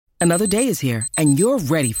Another day is here, and you're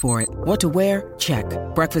ready for it. What to wear? Check.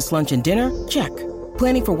 Breakfast, lunch, and dinner? Check.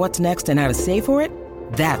 Planning for what's next and how to save for it?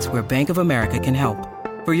 That's where Bank of America can help.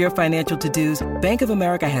 For your financial to-dos, Bank of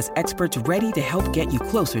America has experts ready to help get you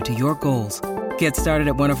closer to your goals. Get started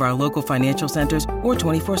at one of our local financial centers or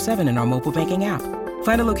 24/7 in our mobile banking app.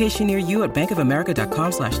 Find a location near you at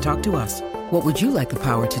bankofamerica.com/talktous. What would you like the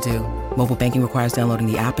power to do? Mobile banking requires downloading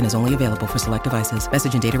the app and is only available for select devices.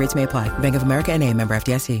 Message and data rates may apply. Bank of America N.A., member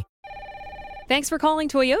FDIC. Thanks for calling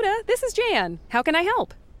Toyota. This is Jan. How can I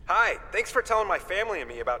help? Hi, thanks for telling my family and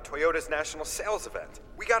me about Toyota's national sales event.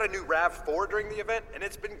 We got a new RAV4 during the event, and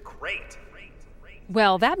it's been great.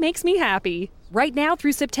 Well, that makes me happy. Right now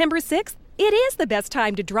through September 6th, it is the best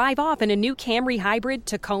time to drive off in a new Camry Hybrid,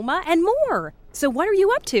 Tacoma, and more. So what are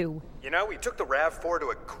you up to? You know, we took the RAV4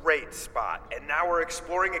 to a great spot, and now we're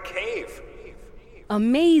exploring a cave.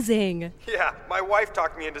 Amazing. Yeah, my wife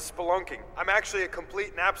talked me into spelunking. I'm actually a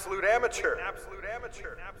complete and absolute amateur.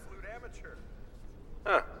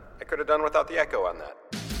 Huh, I could have done without the echo on that.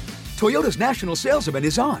 Toyota's national sales event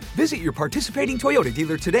is on. Visit your participating Toyota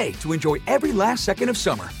dealer today to enjoy every last second of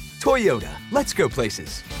summer. Toyota, let's go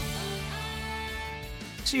places.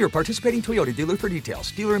 See your participating Toyota dealer for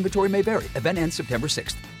details. Dealer inventory may vary. Event ends September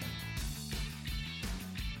 6th.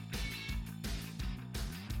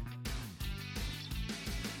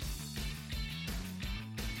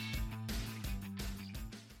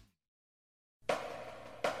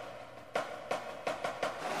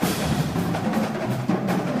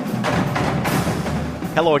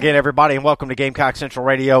 Hello again, everybody, and welcome to Gamecock Central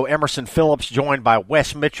Radio. Emerson Phillips joined by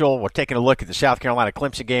Wes Mitchell. We're taking a look at the South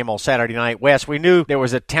Carolina-Clemson game on Saturday night. Wes, we knew there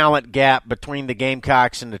was a talent gap between the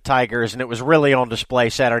Gamecocks and the Tigers, and it was really on display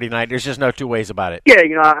Saturday night. There's just no two ways about it. Yeah,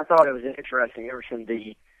 I thought it was interesting. Emerson,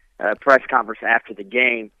 the press conference after the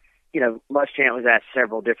game, Muschamp was asked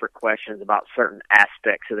several different questions about certain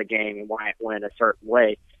aspects of the game and why it went a certain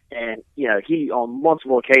way. And, he, on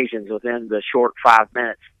multiple occasions within the short 5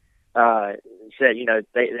 minutes, said,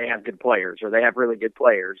 they have good players or they have really good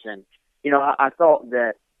players. And, I thought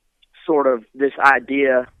that sort of this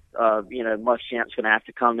idea of, Muschamp's going to have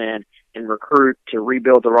to come in and recruit to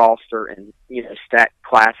rebuild the roster and, stack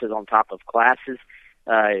classes on top of classes,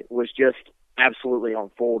 was just absolutely on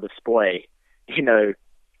full display,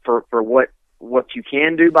 for what you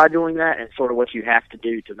can do by doing that and sort of what you have to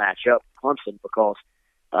do to match up Clemson because,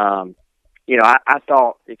 I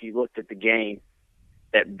thought if you looked at the game,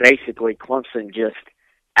 that basically Clemson just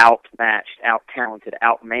outmatched, out-talented,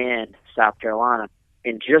 outmanned South Carolina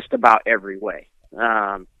in just about every way.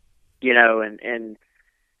 And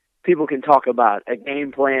people can talk about a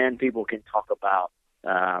game plan. People can talk about,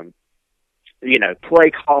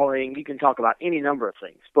 play calling. You can talk about any number of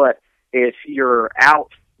things. But if you're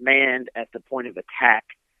outmanned at the point of attack,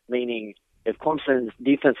 meaning if Clemson's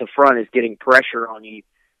defensive front is getting pressure on you,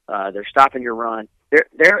 they're stopping your run,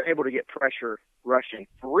 they're able to get pressure rushing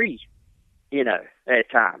 3, at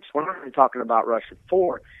times. We're not even talking about rushing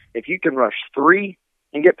 4. If you can rush 3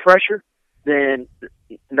 and get pressure, then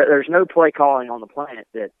there's no play calling on the planet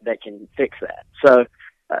that can fix that. So,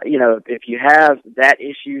 if you have that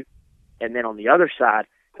issue, and then on the other side,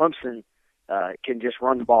 Clemson can just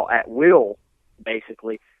run the ball at will,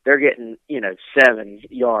 basically, they're getting, 7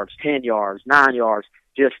 yards, 10 yards, 9 yards,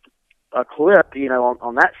 just a clip,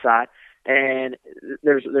 on that side. And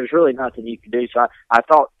there's really nothing you can do. So I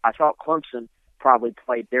thought Clemson probably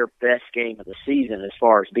played their best game of the season as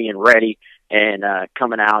far as being ready and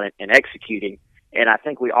coming out and executing. And I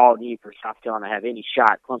think we all knew for South Carolina to have any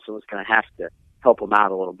shot, Clemson was going to have to help them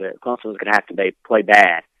out a little bit. Clemson was going to have to play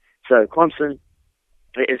bad. So Clemson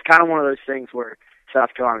is kind of one of those things where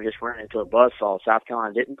South Carolina just ran into a buzzsaw. South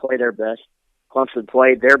Carolina didn't play their best. Clemson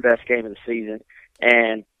played their best game of the season.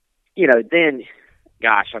 And, then –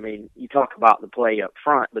 gosh, you talk about the play up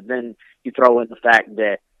front, but then you throw in the fact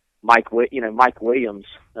that Mike Williams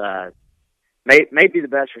may be the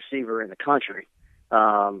best receiver in the country.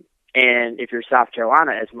 And if you're South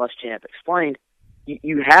Carolina, as Muschamp explained,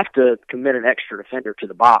 you have to commit an extra defender to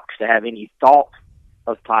the box to have any thought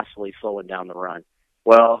of possibly slowing down the run.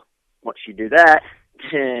 Well, once you do that,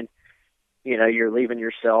 then you're leaving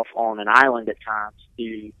yourself on an island at times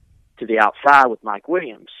to the outside with Mike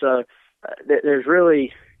Williams. So there's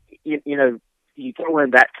really, you throw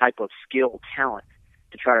in that type of skill talent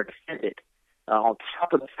to try to defend it, on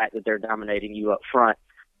top of the fact that they're dominating you up front.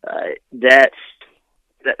 That's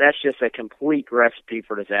just a complete recipe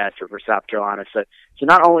for disaster for South Carolina. So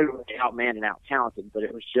not only were they outmanned and out-talented, but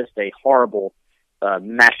it was just a horrible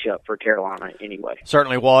matchup for Carolina anyway.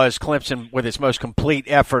 Certainly was. Clemson with its most complete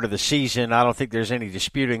effort of the season. I don't think there's any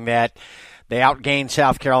disputing that. They outgained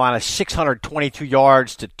South Carolina 622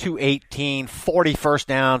 yards to 218, 40 first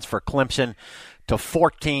downs for Clemson to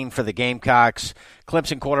 14 for the Gamecocks.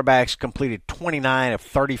 Clemson quarterbacks completed 29 of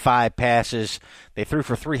 35 passes. They threw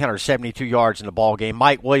for 372 yards in the ball game.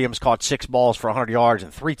 Mike Williams caught 6 balls for 100 yards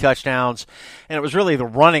and 3 touchdowns. And it was really the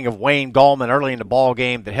running of Wayne Gallman early in the ball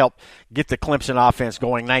game that helped get the Clemson offense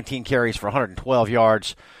going. 19 carries for 112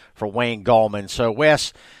 yards for Wayne Gallman. So,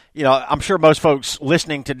 Wes, I'm sure most folks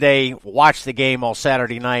listening today watched the game on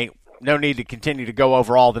Saturday night. No need to continue to go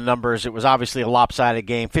over all the numbers. It was obviously a lopsided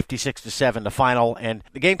game, 56-7 the final. And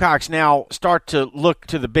the Gamecocks now start to look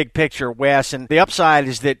to the big picture, Wes. And the upside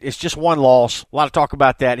is that it's just one loss. A lot of talk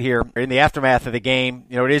about that here in the aftermath of the game.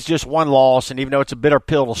 It is just one loss, and even though it's a bitter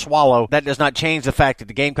pill to swallow, that does not change the fact that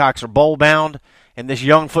the Gamecocks are bowl-bound. And this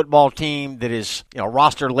young football team that is,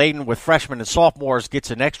 roster-laden with freshmen and sophomores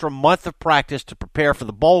gets an extra month of practice to prepare for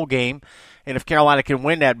the bowl game. And if Carolina can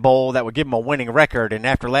win that bowl, that would give them a winning record. And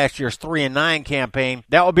after last year's 3-9 campaign,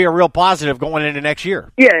 that would be a real positive going into next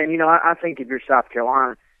year. Yeah, and I think if you're South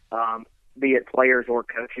Carolina, be it players or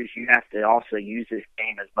coaches, you have to also use this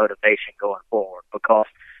game as motivation going forward. Because,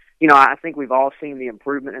 I think we've all seen the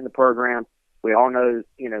improvement in the program. We all know,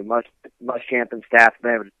 Muschamp and staff have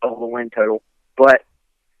been able to double the win total. But,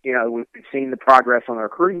 we've seen the progress on the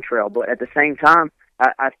recruiting trail. But at the same time,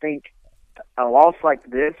 I think a loss like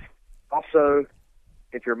this, also,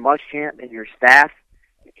 if you're Muschamp and your staff,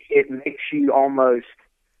 it makes you almost,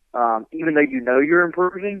 even though you're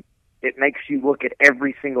improving, it makes you look at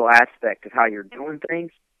every single aspect of how you're doing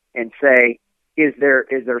things and say, is there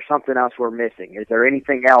something else we're missing? Is there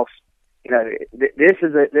anything else? This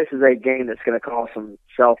is a game that's going to cause some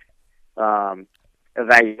self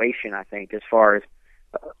evaluation. I think, as far as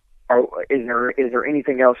is there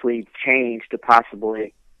anything else we've changed to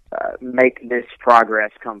possibly make this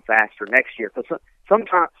progress come faster next year? Because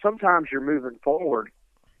sometimes you're moving forward,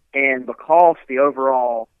 and because the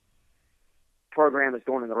overall program is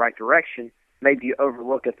going in the right direction, maybe you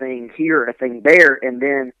overlook a thing here, a thing there, and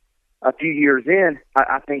then a few years in,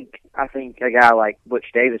 I think a guy like Butch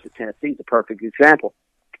Davis at Tennessee is a perfect example.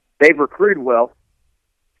 They've recruited well,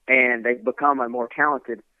 and they've become a more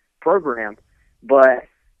talented program, but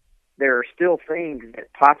there are still things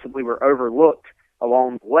that possibly were overlooked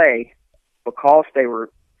along the way because they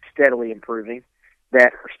were steadily improving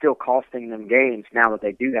that are still costing them games now that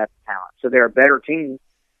they do have the talent. So they're a better team,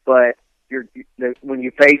 but when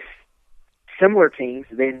you face similar teams,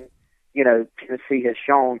 then, Tennessee has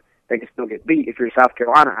shown they can still get beat. If you're South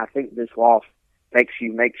Carolina, I think this loss makes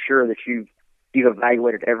you make sure that you've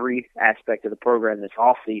evaluated every aspect of the program this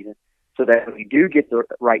offseason so that when you do get the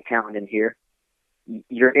right talent in here,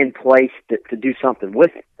 you're in place to do something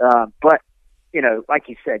with it. But like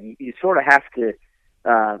you said, you sort of have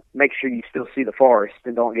to make sure you still see the forest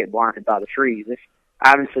and don't get blinded by the trees. This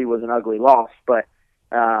obviously was an ugly loss, but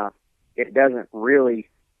it doesn't really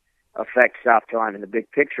affect South Carolina in the big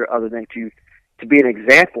picture other than to be an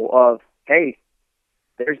example of, hey,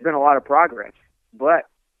 there's been a lot of progress, but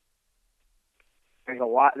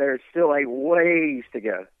there's still a ways to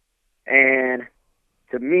go. And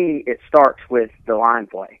to me, it starts with the line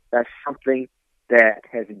play. That's something that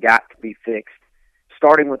has got to be fixed,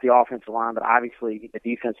 starting with the offensive line, but obviously the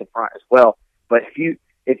defensive front as well. But if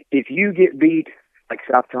you get beat like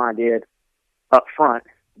South Carolina did up front,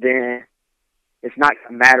 then it's not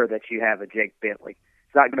going to matter that you have a Jake Bentley.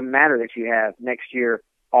 It's not going to matter that you have next year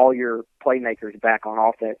all your playmakers back on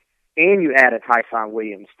offense, and you add a Tyson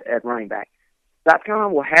Williams at running back. South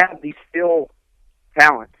Carolina will have the still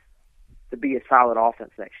talent to be a solid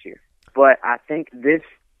offense next year. But I think this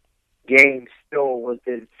game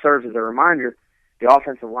it serves as a reminder the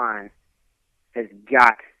offensive line has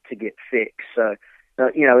got to get fixed. So,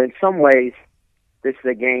 in some ways, this is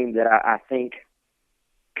a game that I think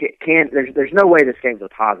there's no way this game's a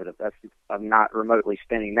positive. I'm not remotely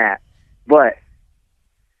spinning that. But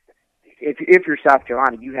if you're South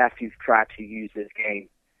Carolina, you have to try to use this game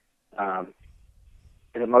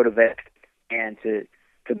to motivate and to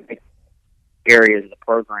make areas of the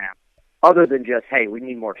program, other than just, hey, we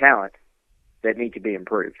need more talent, that need to be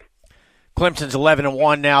improved. Clemson's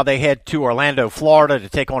 11-1 now. They head to Orlando, Florida to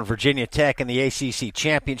take on Virginia Tech in the ACC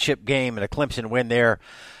championship game, and a Clemson win there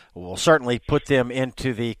will certainly put them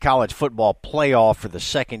into the college football playoff for the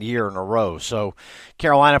second year in a row. So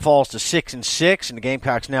Carolina falls to 6-6, and the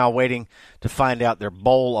Gamecocks now waiting to find out their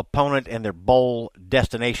bowl opponent and their bowl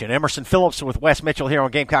destination. Emerson Phillips with Wes Mitchell here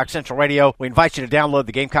on Gamecock Central Radio. We invite you to download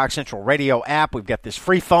the Gamecock Central Radio app. We've got this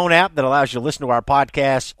free phone app that allows you to listen to our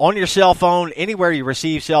podcasts on your cell phone, anywhere you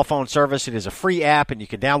receive cell phone service. It is a free app, and you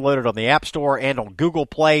can download it on the App Store and on Google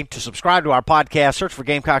Play. To subscribe to our podcast, search for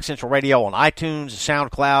Gamecock Central Radio on iTunes,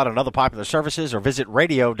 SoundCloud, and other popular services, or visit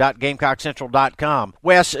radio.gamecockcentral.com.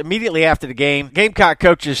 Wes, immediately after the game, Gamecock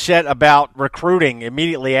coaches said about recruiting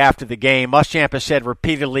immediately after the game. Muschamp has said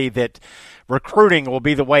repeatedly that recruiting will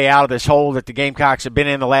be the way out of this hole that the Gamecocks have been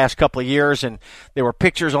in the last couple of years, and there were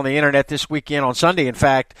pictures on the internet this weekend, on Sunday, in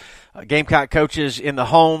fact, Gamecock coaches in the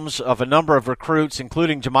homes of a number of recruits,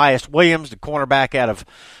 including Jamias Williams, the cornerback out of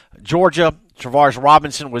Georgia. Travaris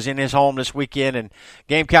Robinson was in his home this weekend, and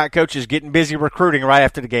Gamecock coaches getting busy recruiting right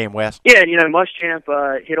after the game, Wes. Yeah,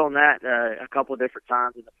 Muschamp hit on that a couple of different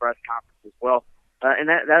times in the press conference as well. And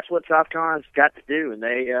that's what South Carolina's got to do. And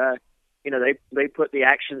they put the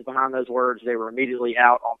actions behind those words. They were immediately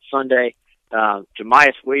out on Sunday.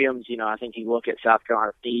 Jamias Williams, I think you look at South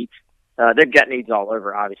Carolina's needs. They've got needs all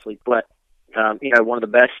over, obviously, but one of the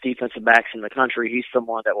best defensive backs in the country. He's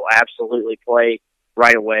someone that will absolutely play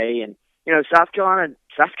right away. And South Carolina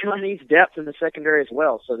needs depth in the secondary as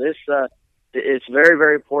well. So this it's very,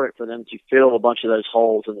 very important for them to fill a bunch of those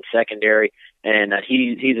holes in the secondary, and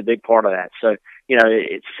he's a big part of that. So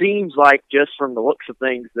it seems like, just from the looks of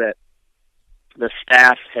things, that the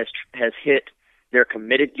staff has hit their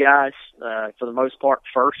committed guys for the most part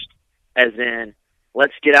first, as in,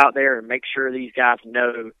 let's get out there and make sure these guys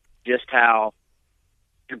know just how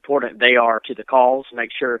important they are to the calls.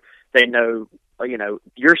 Make sure they know,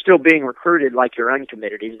 you're still being recruited like you're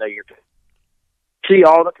uncommitted, even though you're committed. See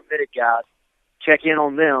all the committed guys, check in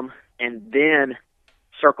on them, and then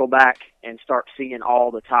circle back and start seeing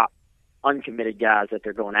all the top uncommitted guys that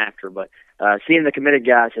they're going after. But seeing the committed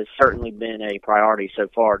guys has certainly been a priority so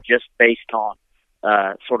far, just based on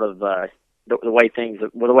the way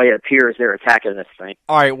it appears they're attacking this thing.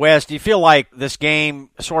 All right, Wes, do you feel like this game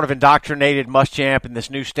sort of indoctrinated Muschamp and this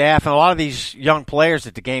new staff and a lot of these young players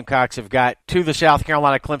that the Gamecocks have got to the South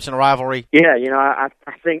Carolina-Clemson rivalry? Yeah, I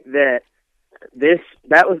think that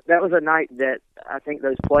that was a night that I think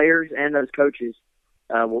those players and those coaches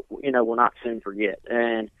will not soon forget.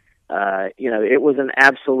 And it was an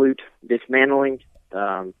absolute dismantling.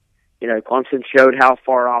 Clemson showed how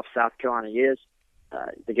far off South Carolina is.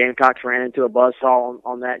 The Gamecocks ran into a buzzsaw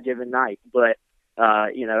on that given night. But,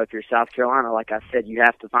 if you're South Carolina, like I said, you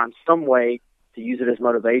have to find some way to use it as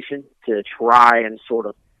motivation to try and sort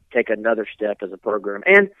of take another step as a program.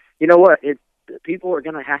 And you know what? People are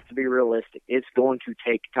going to have to be realistic. It's going to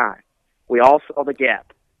take time. We all saw the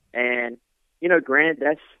gap. And,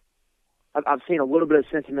 granted, I've seen a little bit of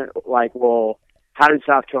sentiment like, well, how did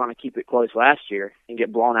South Carolina keep it close last year and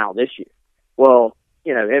get blown out this year? Well,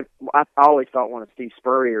 I always thought one of Steve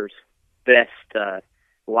Spurrier's best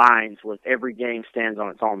lines was every game stands on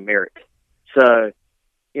its own merit. So,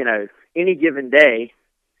 any given day,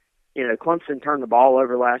 Clemson turned the ball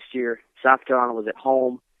over last year. South Carolina was at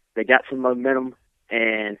home. They got some momentum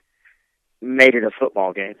and made it a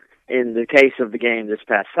football game. In the case of the game this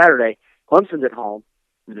past Saturday, Clemson's at home.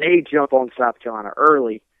 They jump on South Carolina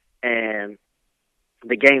early, and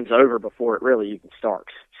the game's over before it really even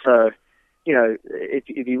starts. So,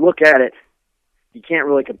 if you look at it, you can't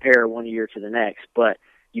really compare one year to the next, but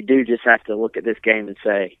you do just have to look at this game and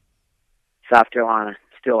say, South Carolina,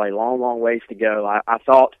 still a long, long ways to go. I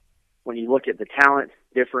thought when you look at the talent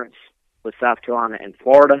difference with South Carolina and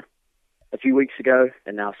Florida a few weeks ago,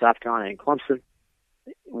 and now South Carolina and Clemson,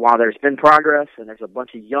 while there's been progress and there's a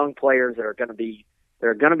bunch of young players that are going to be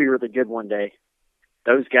really good one day,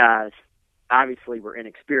 those guys obviously were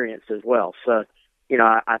inexperienced as well. So,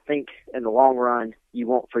 I think in the long run, you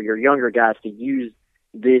want for your younger guys to use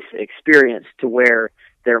this experience to where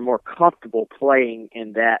they're more comfortable playing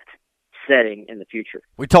in that setting in the future.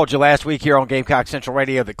 We told you last week here on Gamecock Central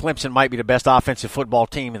Radio that Clemson might be the best offensive football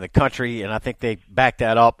team in the country, and I think they backed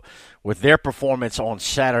that up with their performance on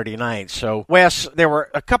Saturday night. So, Wes, there were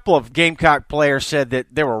a couple of Gamecock players said that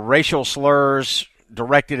there were racial slurs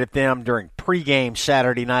directed at them during pregame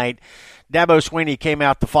Saturday night. Dabo Swinney came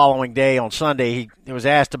out the following day on Sunday. He was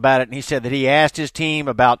asked about it, and he said that he asked his team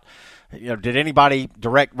about, did anybody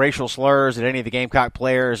direct racial slurs at any of the Gamecock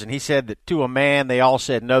players? And he said that to a man, they all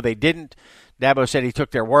said no, they didn't. Dabo said he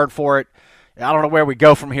took their word for it. I don't know where we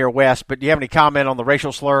go from here, Wes, but do you have any comment on the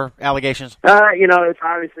racial slur allegations? It's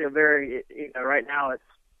obviously a very, right now it's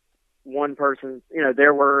one person's,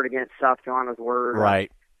 their word against South Carolina's word. Right.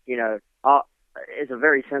 It's a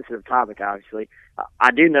very sensitive topic, obviously.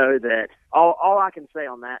 I do know that all I can say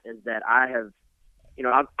on that is that I have,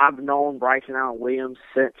 I've known Bryson Allen Williams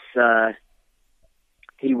since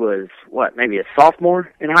he was maybe a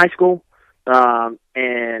sophomore in high school.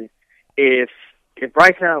 And if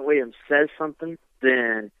Bryson Allen Williams says something,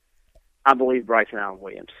 then I believe Bryson Allen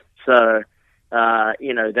Williams. So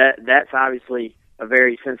that's obviously a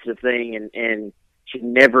very sensitive thing and should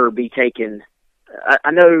never be taken.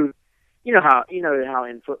 I know, how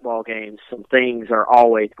in football games some things are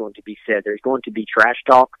always going to be said. There's going to be trash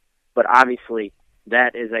talk, but obviously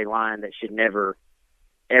that is a line that should never,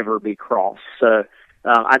 ever be crossed. So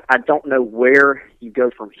I don't know where you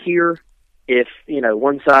go from here. If,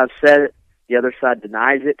 one side said it, the other side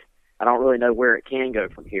denies it, I don't really know where it can go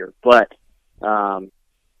from here. But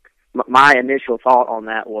my initial thought on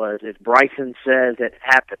that was if Bryson says it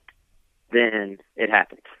happened, then it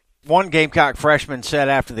happened. One Gamecock freshman said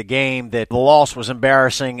after the game that the loss was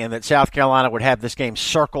embarrassing and that South Carolina would have this game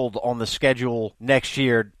circled on the schedule next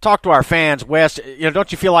year. Talk to our fans, Wes.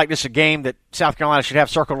 Don't you feel like this is a game that South Carolina should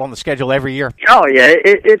have circled on the schedule every year? Oh, yeah,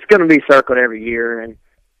 it's going to be circled every year. And,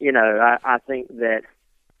 I think that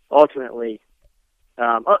ultimately,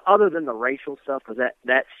 other than the racial stuff, because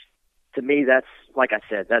that's, to me, that's, like I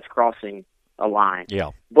said, that's crossing a line.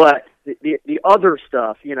 Yeah. But the other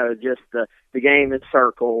stuff, just the game is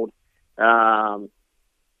circled,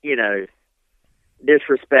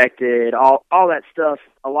 disrespected, all that stuff,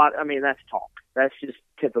 that's talk. That's just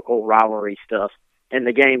typical rivalry stuff, and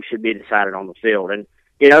the game should be decided on the field. And,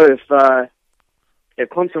 if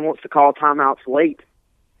Clemson wants to call timeouts late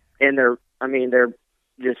and they're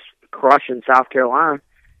just crushing South Carolina,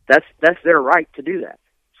 that's their right to do that.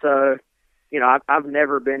 So, I've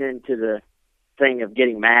never been into the thing of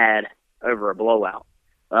getting mad over a blowout.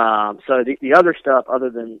 So the other stuff, other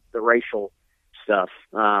than the racial stuff,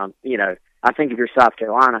 I think if you're South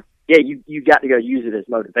Carolina, yeah, you got to go use it as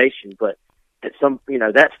motivation, but at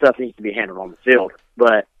that stuff needs to be handled on the field.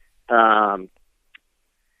 But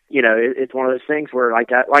it's one of those things where,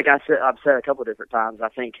 like I said, I've said a couple of different times, I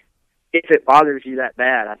think if it bothers you that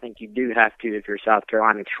bad, I think you do have to, if you're South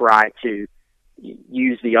Carolina, try to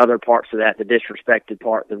use the other parts of that, the disrespected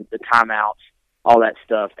part, the timeouts, all that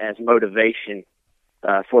stuff as motivation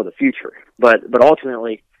for the future. But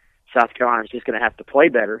ultimately, South Carolina is just going to have to play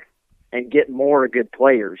better and get more good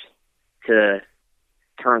players to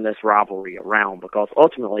turn this rivalry around, because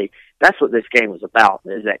ultimately that's what this game was about,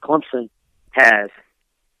 is that Clemson has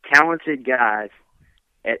talented guys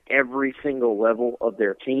at every single level of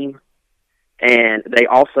their team, and they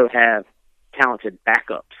also have talented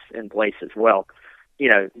backups in place as well.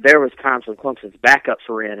 There was times when Clemson's backups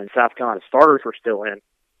were in and South Carolina starters were still in,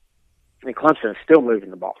 and Clemson is still moving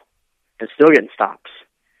the ball and still getting stops.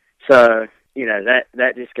 So,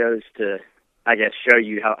 that just goes to, I guess, show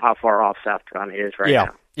you how far off South Carolina is right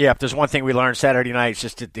now. Yeah, if there's one thing we learned Saturday night, it's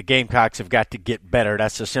just that the Gamecocks have got to get better.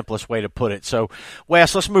 That's the simplest way to put it. So,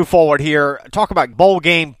 Wes, let's move forward here. Talk about bowl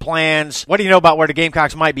game plans. What do you know about where the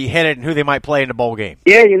Gamecocks might be headed and who they might play in the bowl game?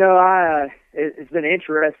 Yeah, it's been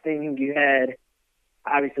interesting. You had,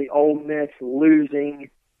 obviously, Ole Miss losing,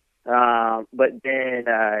 but then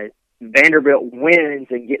Vanderbilt wins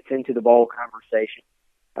and gets into the bowl conversation.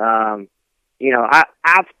 I've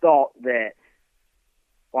thought that,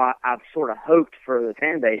 I've sort of hoped for the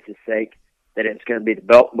fan base's sake that it's going to be the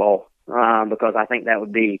Belk Bowl, because I think that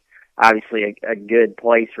would be obviously a good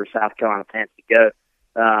place for South Carolina fans to go.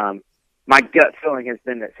 My gut feeling has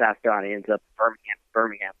been that South Carolina ends up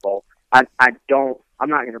Birmingham Bowl. I'm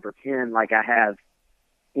not going to pretend like I have,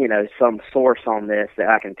 some source on this that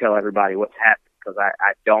I can tell everybody what's happening, because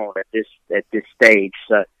I don't at this stage.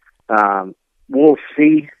 So we'll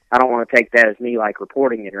see. I don't want to take that as me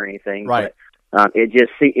reporting it or anything, right? But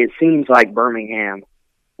it seems like Birmingham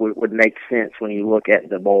would make sense when you look at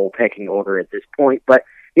the bowl pecking order at this point. But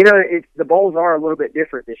the bowls are a little bit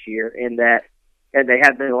different this year in that, and they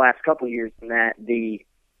have been the last couple of years, in that the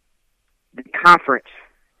conference,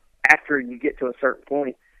 after you get to a certain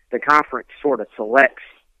point, the conference sort of selects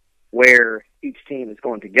where each team is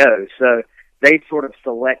going to go. So they sort of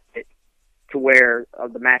select it to where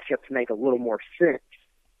the matchups make a little more sense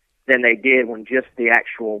than they did when just the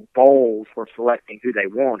actual bowls were selecting who they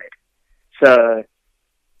wanted. So,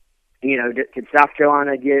 could South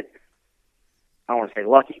Carolina get, I don't want to say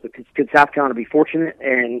lucky, but could South Carolina be fortunate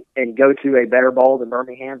and go to a better bowl than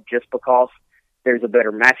Birmingham just because there's a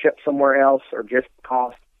better matchup somewhere else, or just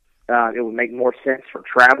because it would make more sense for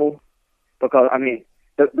travel? Because,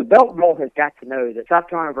 the Belk Bowl has got to know that South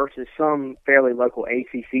Carolina versus some fairly local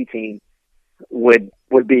ACC team would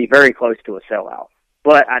be very close to a sellout.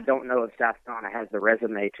 But I don't know if South Carolina has the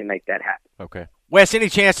resume to make that happen. Okay. Wes, any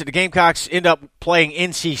chance that the Gamecocks end up playing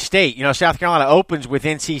NC State? You know, South Carolina opens with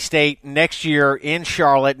NC State next year in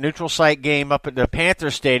Charlotte, neutral site game up at the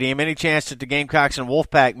Panther Stadium. Any chance that the Gamecocks and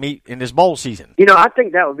Wolfpack meet in this bowl season? You know, I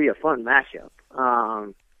think that would be a fun matchup.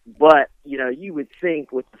 But, you know, you would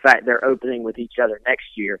think with the fact they're opening with each other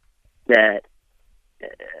next year that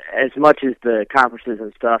as much as the conferences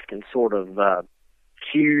and stuff can sort of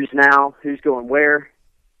choose now who's going where,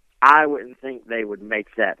 I wouldn't think they would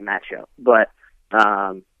make that matchup. But,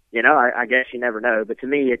 you know, I guess you never know. But to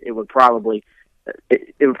me, it would probably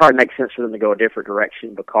make sense for them to go a different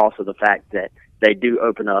direction because of the fact that they do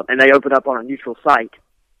open up. And they open up on a neutral site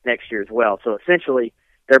next year as well. So essentially,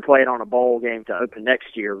 they're playing on a bowl game to open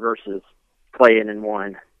next year versus playing in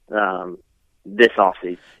one this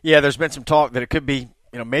offseason. Yeah, there's been some talk that it could be,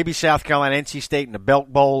 you know, maybe South Carolina, NC State in the Belk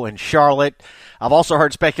Bowl in Charlotte. I've also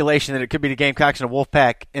heard speculation that it could be the Gamecocks and the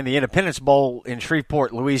Wolfpack in the Independence Bowl in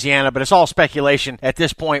Shreveport, Louisiana. But it's all speculation at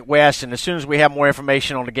this point, Wes. And as soon as we have more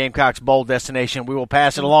information on the Gamecocks bowl destination, we will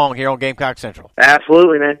pass it along here on Gamecock Central.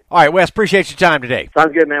 Absolutely, man. All right, Wes, appreciate your time today.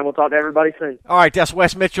 Sounds good, man. We'll talk to everybody soon. All right, that's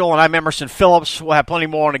Wes Mitchell, and I'm Emerson Phillips. We'll have plenty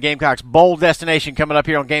more on the Gamecocks bowl destination coming up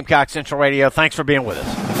here on Gamecock Central Radio. Thanks for being with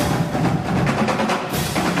us.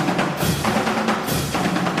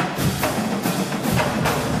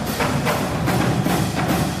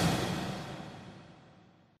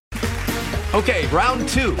 Okay, round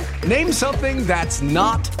two. Name something that's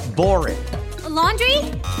not boring. A laundry?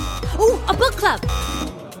 Ooh, a book club.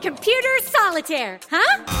 Computer solitaire,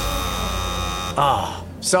 huh? Ah,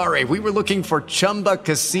 sorry, we were looking for Chumba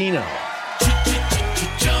Casino.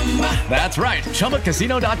 That's right,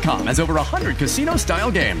 ChumbaCasino.com has over 100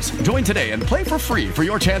 casino-style games. Join today and play for free for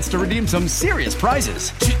your chance to redeem some serious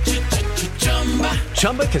prizes.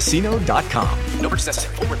 ChumbaCasino.com. No purchase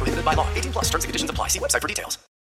necessary. Void where prohibited by law. 18+. Terms and conditions apply. See website for details.